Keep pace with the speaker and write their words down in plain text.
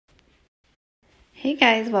Hey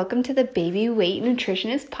guys, welcome to the Baby Weight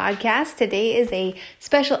Nutritionist podcast. Today is a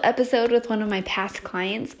special episode with one of my past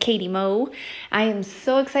clients, Katie Moe. I am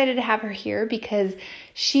so excited to have her here because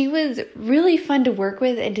she was really fun to work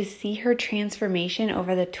with, and to see her transformation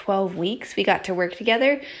over the 12 weeks we got to work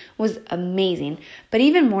together was amazing. But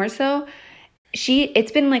even more so,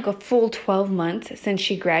 it's been like a full 12 months since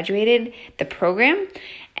she graduated the program,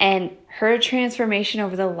 and her transformation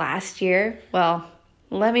over the last year, well,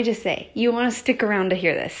 let me just say, you want to stick around to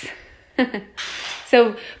hear this.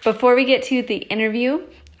 So before we get to the interview,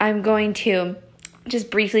 I'm going to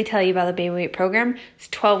just briefly tell you about the Baby Weight program. It's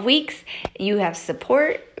 12 weeks. You have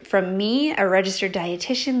support from me, a registered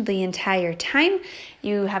dietitian, the entire time.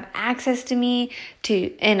 You have access to me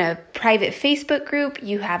in a private Facebook group.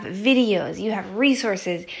 You have videos, you have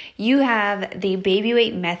resources, you have the Baby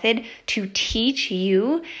Weight method to teach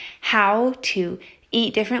you how to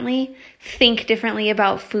eat differently, think differently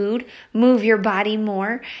about food, move your body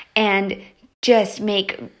more, and just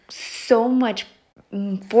make so much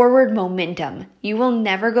forward momentum. You will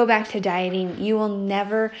never go back to dieting. You will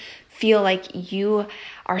never feel like you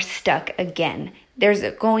are stuck again. There's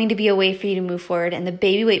going to be a way for you to move forward, and the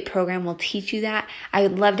Baby Weight program will teach you that. I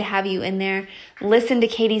would love to have you in there. Listen to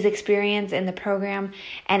Katie's experience in the program,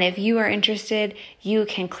 and if you are interested, you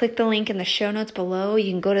can click the link in the show notes below.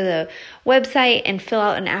 You can go to the website and fill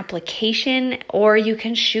out an application, or you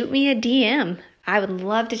can shoot me a DM. I would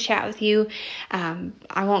love to chat with you.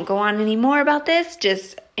 I won't go on any more about this.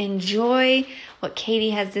 Just enjoy what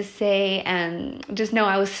Katie has to say, and just know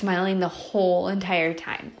I was smiling the whole entire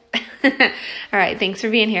time. All right, thanks for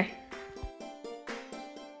being here.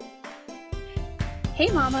 Hey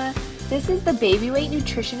mama, this is the Baby Weight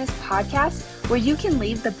Nutritionist podcast, where you can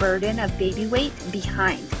leave the burden of baby weight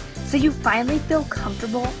behind so you finally feel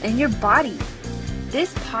comfortable in your body.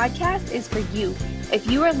 This podcast is for you if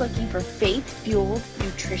you are looking for faith-fueled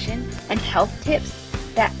nutrition and health tips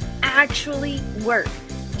that actually work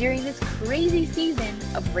during this crazy season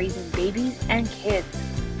of raising babies and kids.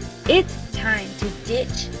 It's time to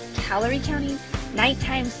ditch calorie counting,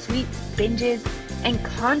 nighttime sweets, binges, and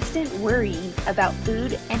constant worrying about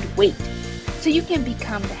food and weight, so you can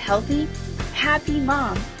become the healthy, happy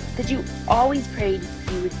mom that you always prayed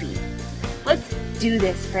you would be. Let's do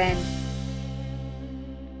this, friend.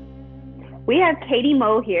 We have Katie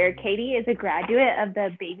Moe here. Katie is a graduate of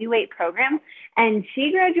the Baby Weight program, and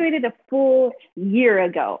she graduated a full year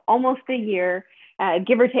ago, almost a year,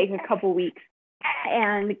 give or take a couple weeks.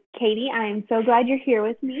 And Katie, I'm so glad you're here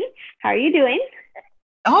with me. How are you doing?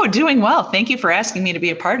 Oh, doing well. Thank you for asking me to be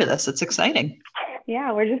a part of this. It's exciting.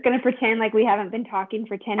 Yeah, we're just going to pretend like we haven't been talking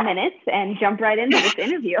for 10 minutes and jump right into this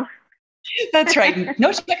interview. That's right.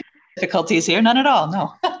 No technical difficulties here. None at all.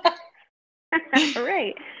 No. All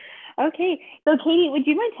right. Okay. So Katie, would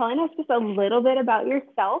you mind telling us just a little bit about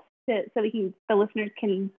yourself so the listeners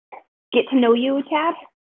can get to know you a tad?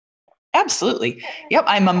 Absolutely. Yep.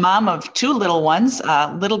 I'm a mom of two little ones.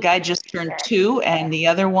 Little guy just turned 2, and the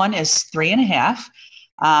other one is 3.5.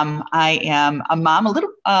 I am a mom,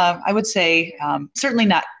 I would say, certainly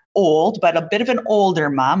not old, but a bit of an older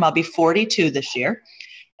mom. I'll be 42 this year.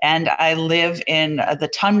 And I live in the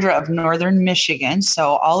tundra of northern Michigan.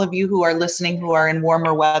 So all of you who are listening who are in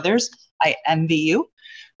warmer weathers, I envy you.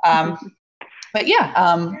 But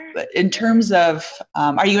yeah, in terms of,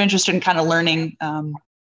 are you interested in kind of learning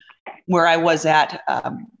where I was at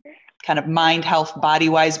kind of mind, health,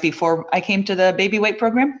 body-wise before I came to the Baby Weight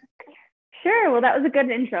program? Sure. Well, that was a good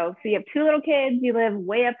intro. So you have 2 little kids. You live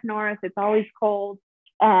way up north. It's always cold.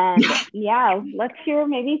 And yeah, let's hear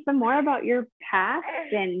maybe some more about your past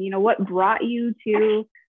and, what brought you to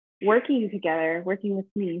working together, working with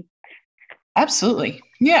me. Absolutely.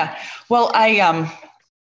 Yeah. Well,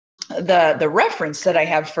 the reference that I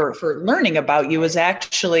have for learning about you is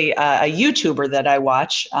actually a YouTuber that I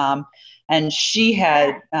watch. And she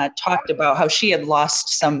had talked about how she had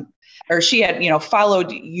lost she had,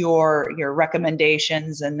 followed your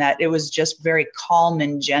recommendations, and that it was just very calm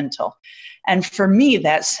and gentle. And for me,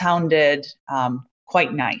 that sounded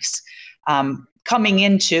quite nice. Coming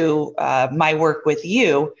into my work with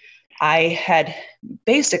you, I had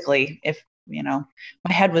basically, my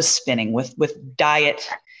head was spinning with diet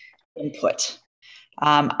input.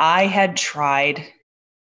 I had tried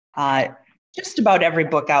just about every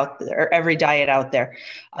book out there, or every diet out there.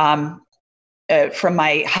 From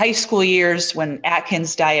my high school years when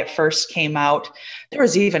Atkins diet first came out, there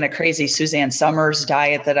was even a crazy Suzanne Summers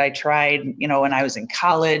diet that I tried, when I was in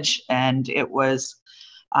college, and it was,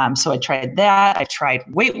 so I tried that. I tried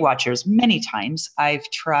Weight Watchers many times. I've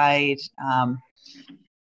tried, am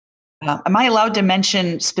I allowed to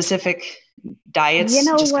mention specific diets? You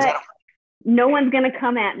know what? no one's going to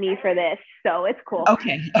come at me for this, so it's cool.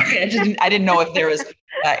 Okay. I didn't know if there was,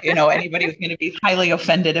 anybody was going to be highly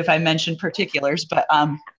offended if I mentioned particulars, but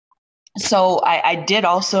so I did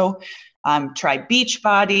also try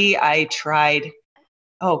Beachbody. I tried,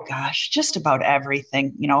 oh gosh, just about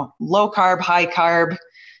everything, low carb, high carb,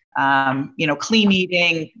 clean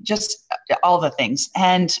eating, just all the things.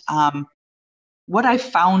 And what I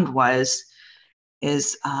found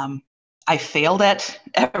is I failed at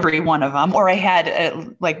every one of them, or I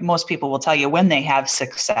had, like most people will tell you, when they have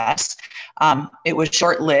success, it was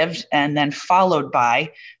short-lived and then followed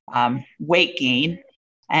by weight gain.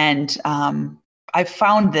 And I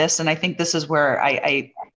found this, and I think this is where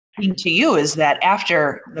I came to you, is that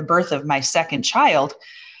after the birth of my second child,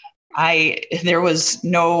 there was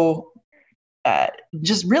no,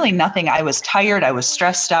 just really nothing. I was tired. I was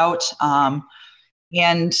stressed out.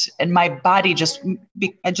 And my body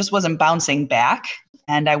it just wasn't bouncing back,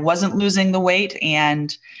 and I wasn't losing the weight.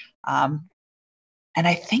 And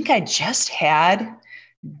I think I just had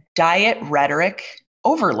diet rhetoric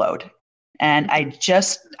overload, and I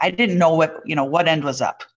didn't know what end was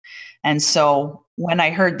up. And so when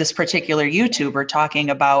I heard this particular YouTuber talking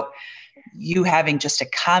about you having just a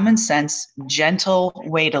common sense, gentle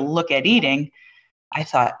way to look at eating, I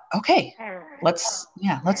thought, okay, let's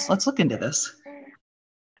look into this.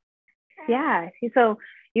 Yeah. So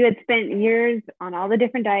you had spent years on all the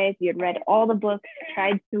different diets. You had read all the books,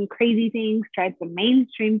 tried some crazy things, tried some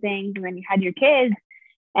mainstream things, and then you had your kids,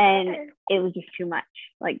 and it was just too much.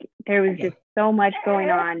 Like there was just so much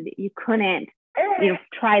going on that you couldn't,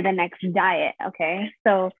 try the next diet. Okay.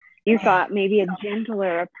 So you thought maybe a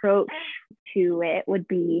gentler approach to it would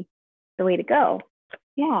be the way to go.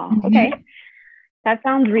 Yeah. Okay. That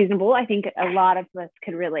sounds reasonable. I think a lot of us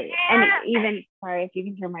could relate. And even, sorry if you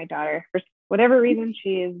can hear my daughter, for whatever reason,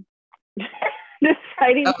 she is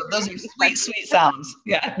deciding. Oh, those are sweet, sweet sounds.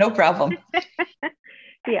 Yeah, no problem.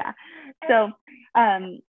 Yeah. So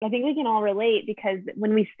I think we can all relate, because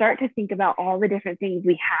when we start to think about all the different things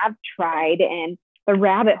we have tried and the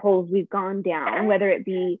rabbit holes we've gone down, whether it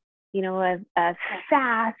be, a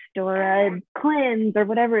fast or a cleanse or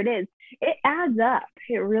whatever it is, it adds up.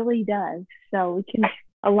 It really does. So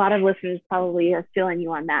a lot of listeners probably are feeling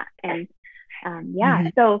you on that. And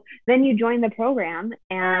so then you joined the program,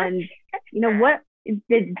 and what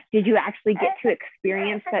did you actually get to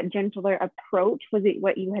experience that gentler approach? Was it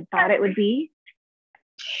what you had thought it would be?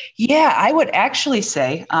 Yeah, I would actually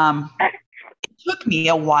say it took me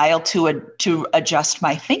a while to adjust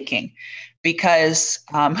my thinking, because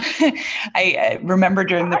I remember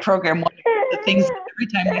during the program, one of the things, every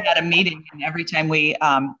time we had a meeting and every time we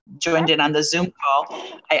joined in on the Zoom call,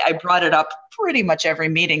 I brought it up pretty much every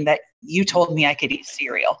meeting that you told me I could eat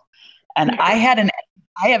cereal. And I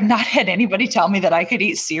have not had anybody tell me that I could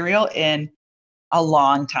eat cereal in a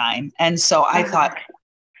long time. And so I thought,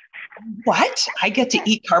 what? I get to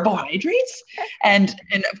eat carbohydrates? And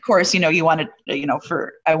of course, you wanted,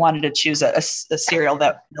 I wanted to choose a cereal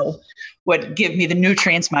that would give me the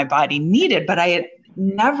nutrients my body needed. But I had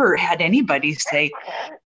never had anybody say,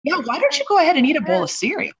 yeah, why don't you go ahead and eat a bowl of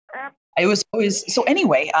cereal? I was always, so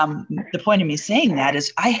anyway, the point of me saying that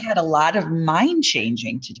is I had a lot of mind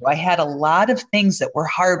changing to do. I had a lot of things that were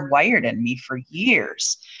hardwired in me for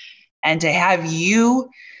years. And to have you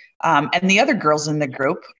and the other girls in the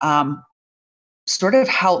group sort of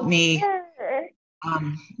help me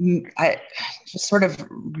sort of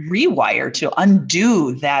rewire to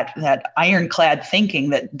undo that ironclad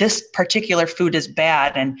thinking that this particular food is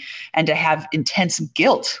bad, and to have intense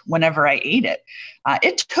guilt whenever I ate it.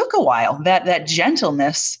 It took a while. That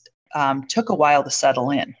gentleness took a while to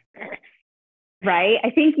settle in. Right.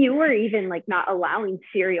 I think you were even like not allowing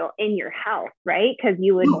cereal in your house, right? Because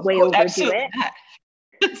you would overdo it. Not.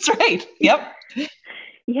 That's right. Yep.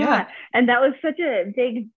 Yeah. And that was such a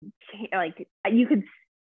big, like, you could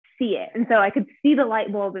see it. And so I could see the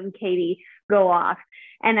light bulb in Katie go off,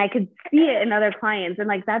 and I could see it in other clients. And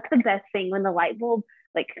like, that's the best thing, when the light bulb,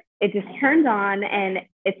 like, it just turns on, and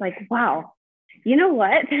it's like, wow, you know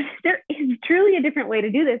what? There is truly a different way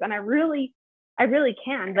to do this. And I really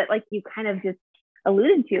can. But like you kind of just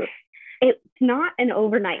alluded to, it's not an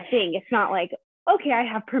overnight thing. It's not like, okay, I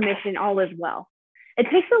have permission, all is well. It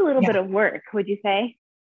takes a little bit of work, would you say?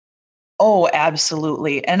 Oh,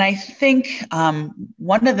 absolutely. And I think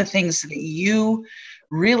one of the things that you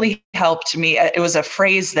really helped me, it was a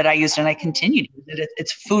phrase that I used and I continue to use it,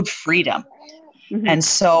 it's food freedom. Mm-hmm. And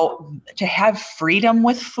so to have freedom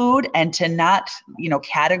with food and to not,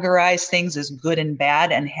 categorize things as good and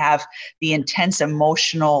bad and have the intense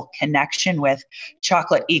emotional connection with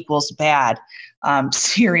chocolate equals bad,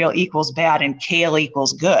 cereal equals bad, and kale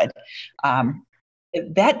equals good.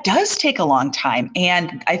 That does take a long time.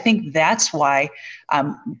 And I think that's why,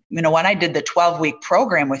 when I did the 12-week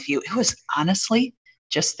program with you, it was honestly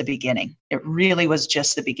just the beginning. It really was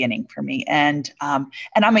just the beginning for me. And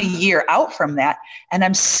I'm a year out from that, and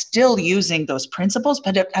I'm still using those principles,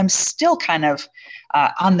 but I'm still kind of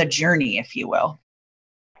on the journey, if you will.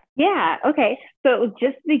 Yeah. Okay. So it was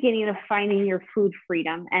just the beginning of finding your food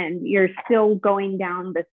freedom, and you're still going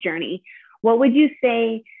down this journey. What would you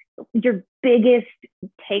say your biggest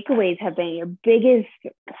takeaways have been, your biggest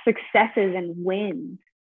successes and wins?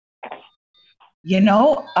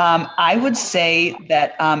 I would say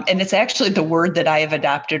that, and it's actually the word that I have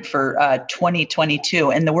adopted for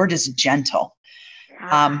 2022, and the word is gentle.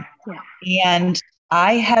 And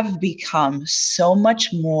I have become so much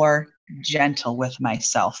more gentle with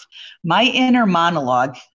myself. My inner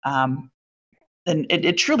monologue, and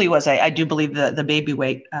it truly was, I do believe the baby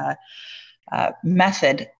weight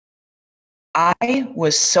method. I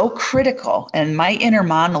was so critical, and my inner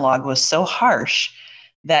monologue was so harsh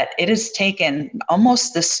that it has taken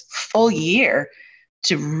almost this full year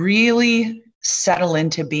to really settle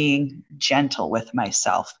into being gentle with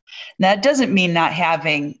myself. Now, that doesn't mean not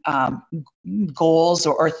having goals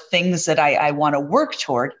or things that I want to work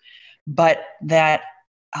toward, but that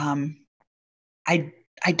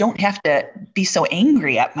I don't have to be so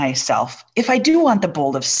angry at myself if I do want the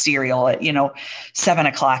bowl of cereal at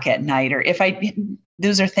 7:00 at night, or if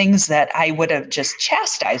those are things that I would have just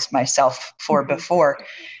chastised myself for before.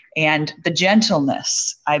 And the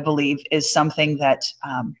gentleness, I believe, is something that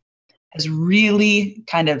has really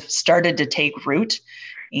kind of started to take root,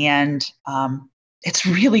 and it's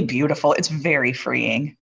really beautiful. It's very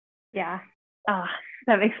freeing. Yeah. Oh,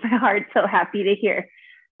 that makes my heart so happy to hear.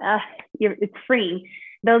 It's freeing.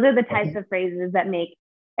 Those are the types of phrases that make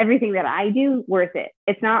everything that I do worth it.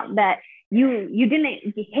 It's not that you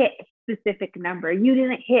didn't hit a specific number. You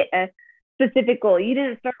didn't hit a specific goal. You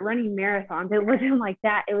didn't start running marathons. It wasn't like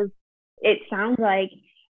that. It sounds like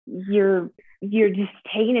you're just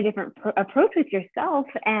taking a different approach with yourself.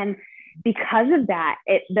 And because of that,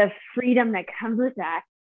 the freedom that comes with that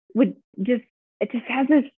it just has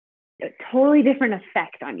this totally different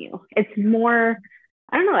effect on you. It's more,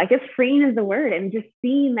 I don't know, I guess freeing is the word. And just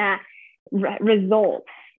seeing that result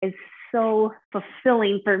is so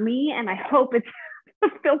fulfilling for me. And I hope it's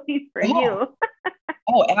fulfilling for you.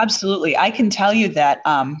 Oh, absolutely. I can tell you that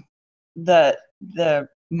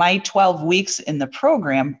my 12 weeks in the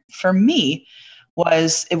program for me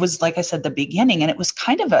it was, like I said, the beginning, and it was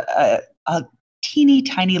kind of a teeny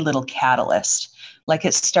tiny little catalyst. Like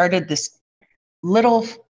it started this little,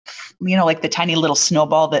 like the tiny little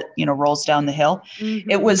snowball that, rolls down the hill. Mm-hmm.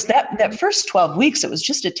 It was that first 12 weeks, it was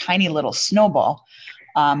just a tiny little snowball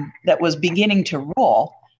that was beginning to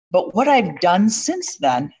roll. But what I've done since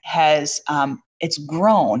then has, it's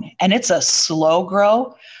grown, and it's a slow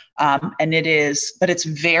grow. But it's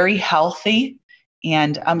very healthy.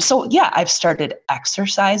 And so, yeah, I've started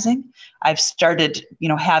exercising. I've started,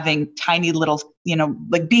 having tiny little,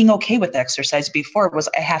 like being okay with exercise. Before it was,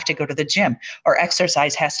 I have to go to the gym, or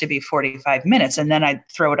exercise has to be 45 minutes. And then I'd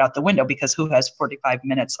throw it out the window, because who has 45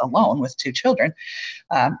 minutes alone with 2 children?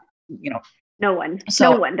 No one.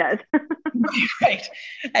 No one does. Right.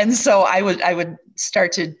 And so I would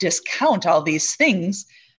start to discount all these things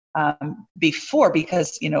before,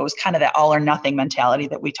 because, it was kind of that all or nothing mentality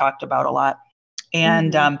that we talked about a lot.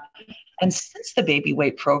 And and since the baby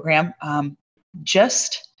weight program,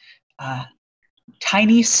 just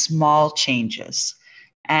tiny, small changes.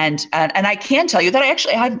 And I can tell you that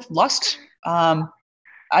I've lost,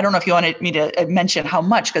 I don't know if you wanted me to mention how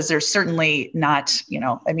much, because there's certainly not,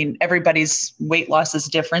 everybody's weight loss is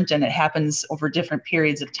different, and it happens over different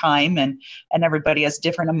periods of time, and everybody has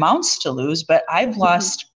different amounts to lose. But I've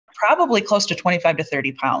lost probably close to 25 to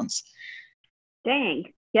 30 pounds.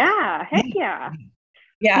 Dang. Yeah. Heck yeah.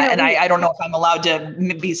 Yeah. And I don't know if I'm allowed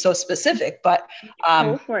to be so specific, but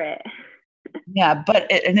go for it. Yeah, but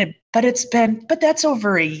that's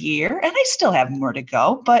over a year, and I still have more to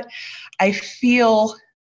go, but I feel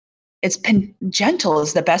it's been gentle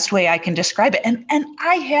is the best way I can describe it. And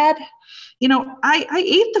I had, I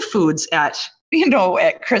ate the foods at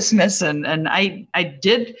Christmas, and I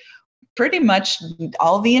did pretty much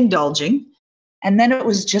all the indulging. And then it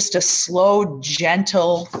was just a slow,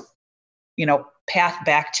 gentle, path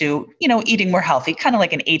back to, eating more healthy, kind of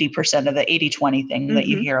like an 80% of the 80-20 thing that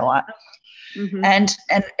you hear a lot. Mm-hmm. And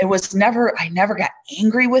it was never, I never got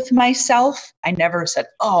angry with myself. I never said,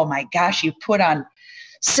 oh my gosh, you put on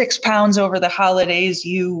 6 pounds over the holidays,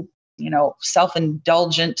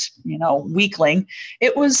 self-indulgent, weakling.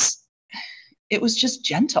 It was just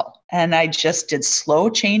gentle. And I just did slow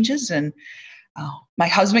changes. And my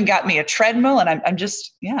husband got me a treadmill, and I'm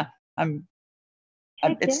just, yeah,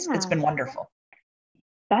 it's been wonderful.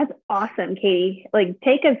 That's awesome, Katie. Like,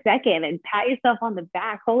 take a second and pat yourself on the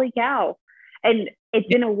back. Holy cow. And it's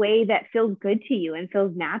in a way that feels good to you and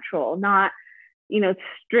feels natural, not,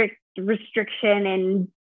 strict restriction and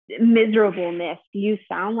miserableness. You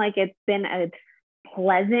sound like it's been a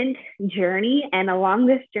pleasant journey. And along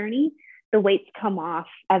this journey, the weights come off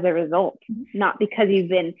as a result, not because you've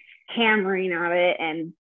been hammering at it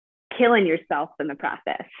and killing yourself in the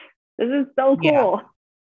process. This is so cool.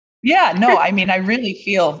 Yeah, no, I mean, I really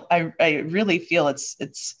feel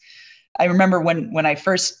it's, I remember when I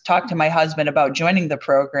first talked to my husband about joining the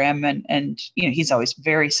program, and he's always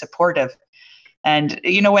very supportive. And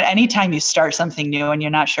anytime you start something new and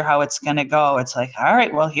you're not sure how it's going to go, it's like, all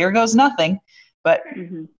right, well, here goes nothing. But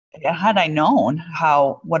had I known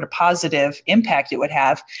what a positive impact it would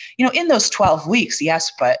have, in those 12 weeks,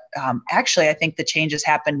 yes. But actually, I think the changes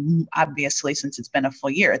happen, obviously, since it's been a full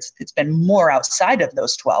year. It's been more outside of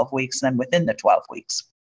those 12 weeks than within the 12 weeks.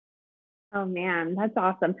 Oh, man, that's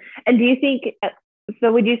awesome. And do you think,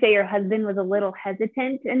 so would you say your husband was a little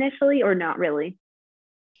hesitant initially, or not really?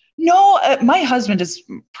 No, my husband is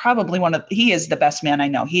probably he is the best man I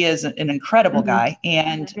know. He is an incredible guy.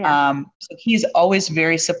 And so he's always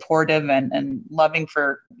very supportive and loving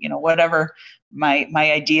for, whatever my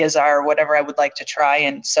ideas are, whatever I would like to try.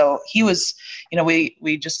 And so he was,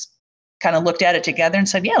 we just kind of looked at it together and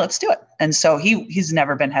said, yeah, let's do it. And so he's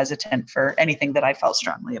never been hesitant for anything that I felt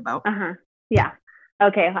strongly about. Yeah.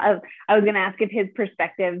 Okay. I was going to ask if his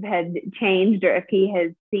perspective had changed, or if he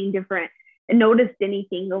has seen noticed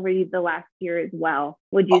anything over the last year as well.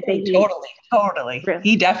 Would you say? Totally. Really?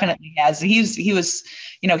 He definitely has. He was,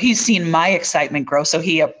 he's seen my excitement grow. So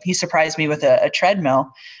he surprised me with a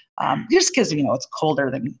treadmill. Just because, it's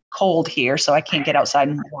cold here. So I can't get outside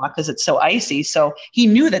and walk because it's so icy. So he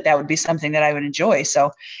knew that would be something that I would enjoy.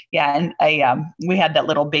 So yeah. And we had that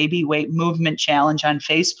little baby weight movement challenge on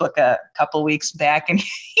Facebook a couple weeks back, and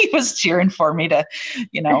he was cheering for me to,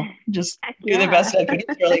 just do the best I could. He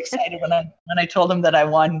was really excited when I told him that I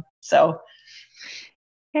won. So.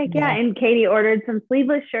 Heck yeah. And Katie ordered some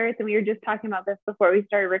sleeveless shirts, and we were just talking about this before we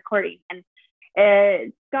started recording, and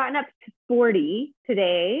it's gotten up to 40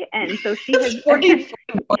 today, and so she has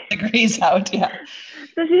 44 degrees out. Yeah.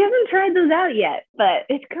 So she hasn't tried those out yet, but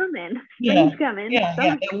it's coming. Spring's coming.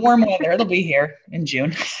 Yeah. Warm weather. It'll be here in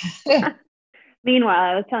June. Meanwhile,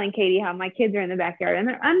 I was telling Katie how my kids are in the backyard in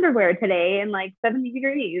their underwear today in like 70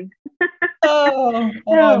 degrees.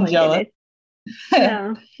 I'm jealous.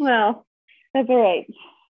 No, well, that's all right.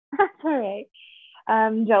 That's all right.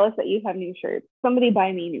 I'm jealous that you have new shirts. Somebody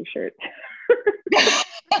buy me new shirts.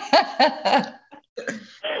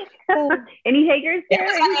 Any takers? Yeah,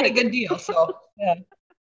 I had a good deal, so yeah.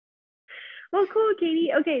 Well, cool,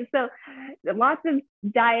 Katie. Okay, so lots of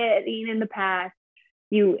dieting in the past.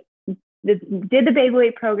 You did the baby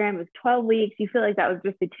weight program. It was 12 weeks. You feel like that was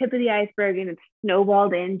just the tip of the iceberg, and it's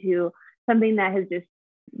snowballed into something that has just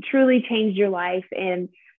truly changed your life in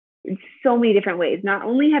so many different ways. Not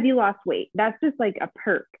only have you lost weight, that's just like a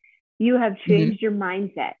perk. You have changed your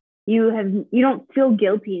mindset. You don't feel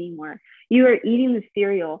guilty anymore. You are eating the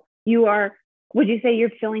cereal. Would you say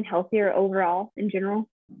you're feeling healthier overall in general?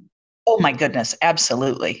 Oh my goodness.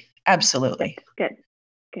 Absolutely. Absolutely.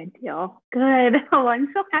 Good deal. Good. Oh, I'm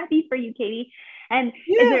so happy for you, Katie. And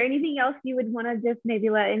is there anything else you would want to just maybe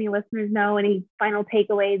let any listeners know? Any final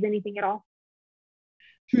takeaways, anything at all?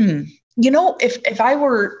 If I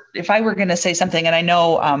were going to say something, and I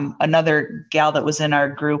know another gal that was in our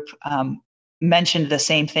group mentioned the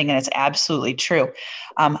same thing, and it's absolutely true.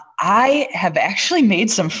 I have actually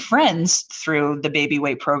made some friends through the baby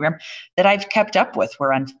weight program that I've kept up with.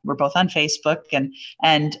 We're both on Facebook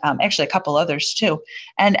and actually a couple others too.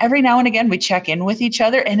 And every now and again we check in with each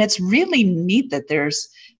other, and it's really neat that there's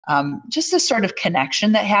just this sort of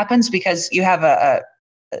connection that happens because you have a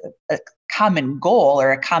common goal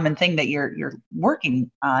or a common thing that you're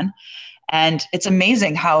working on. And it's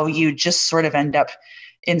amazing how you just sort of end up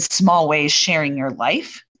in small ways sharing your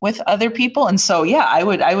life with other people. And so, yeah, I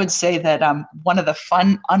would say that one of the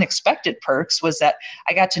fun, unexpected perks was that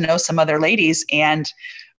I got to know some other ladies, and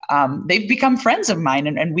they've become friends of mine,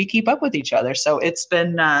 and we keep up with each other. So it's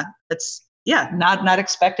been, not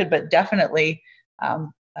expected, but definitely a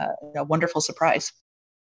wonderful surprise.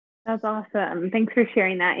 That's awesome. Thanks for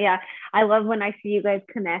sharing that. Yeah. I love when I see you guys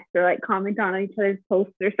connect or like comment on each other's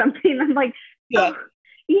posts or something. I'm like, Yeah. oh,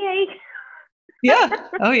 yay. Yeah.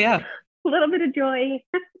 Oh, yeah. A little bit of joy.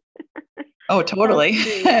 Oh, totally.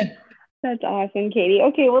 That's awesome, Katie.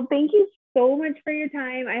 Okay. Well, thank you so much for your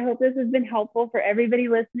time. I hope this has been helpful for everybody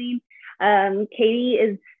listening. Katie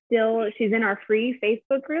is she's in our free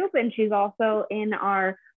Facebook group, and she's also in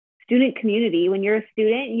our student community. When you're a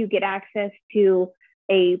student, you get access to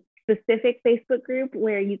a specific Facebook group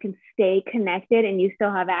where you can stay connected and you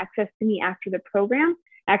still have access to me after the program.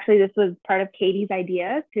 Actually, this was part of Katie's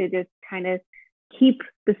idea to just kind of keep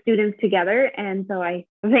the students together. And so I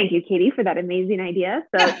thank you, Katie, for that amazing idea.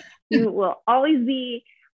 So you will always be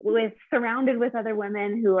surrounded with other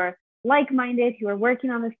women who are like-minded, who are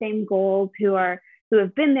working on the same goals, who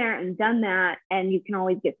have been there and done that, and you can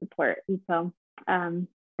always get support. And so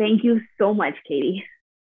thank you so much, Katie.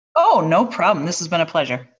 Oh, no problem. This has been a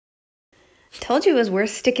pleasure. Told you it was worth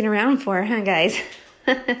sticking around for, huh, guys?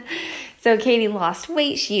 So Katie lost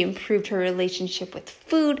weight. She improved her relationship with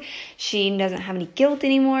food. She doesn't have any guilt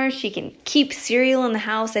anymore. She can keep cereal in the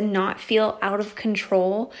house and not feel out of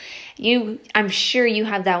control. I'm sure you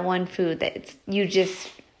have that one food that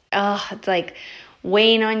it's like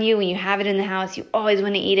weighing on you when you have it in the house. You always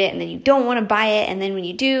want to eat it, and then you don't want to buy it. And then when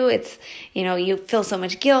you do, it's, you feel so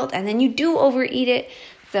much guilt, and then you do overeat it.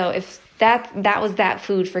 So if that was that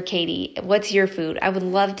food for Katie, what's your food? I would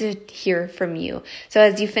love to hear from you. So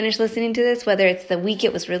as you finish listening to this, whether it's the week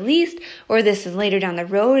it was released or this is later down the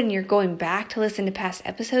road and you're going back to listen to past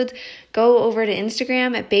episodes, go over to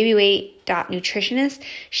Instagram at babyweight.nutritionist,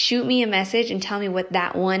 shoot me a message and tell me what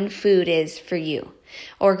that one food is for you.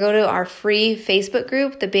 Or go to our free Facebook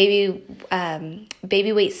group, the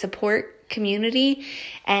Baby Weight Support Community,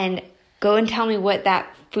 and go and tell me what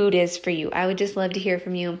that food is for you. I would just love to hear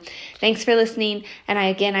from you. Thanks for listening. And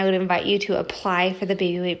I would invite you to apply for the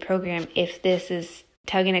Baby Weight program if this is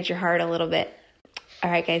tugging at your heart a little bit. All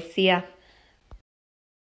right, guys. See ya.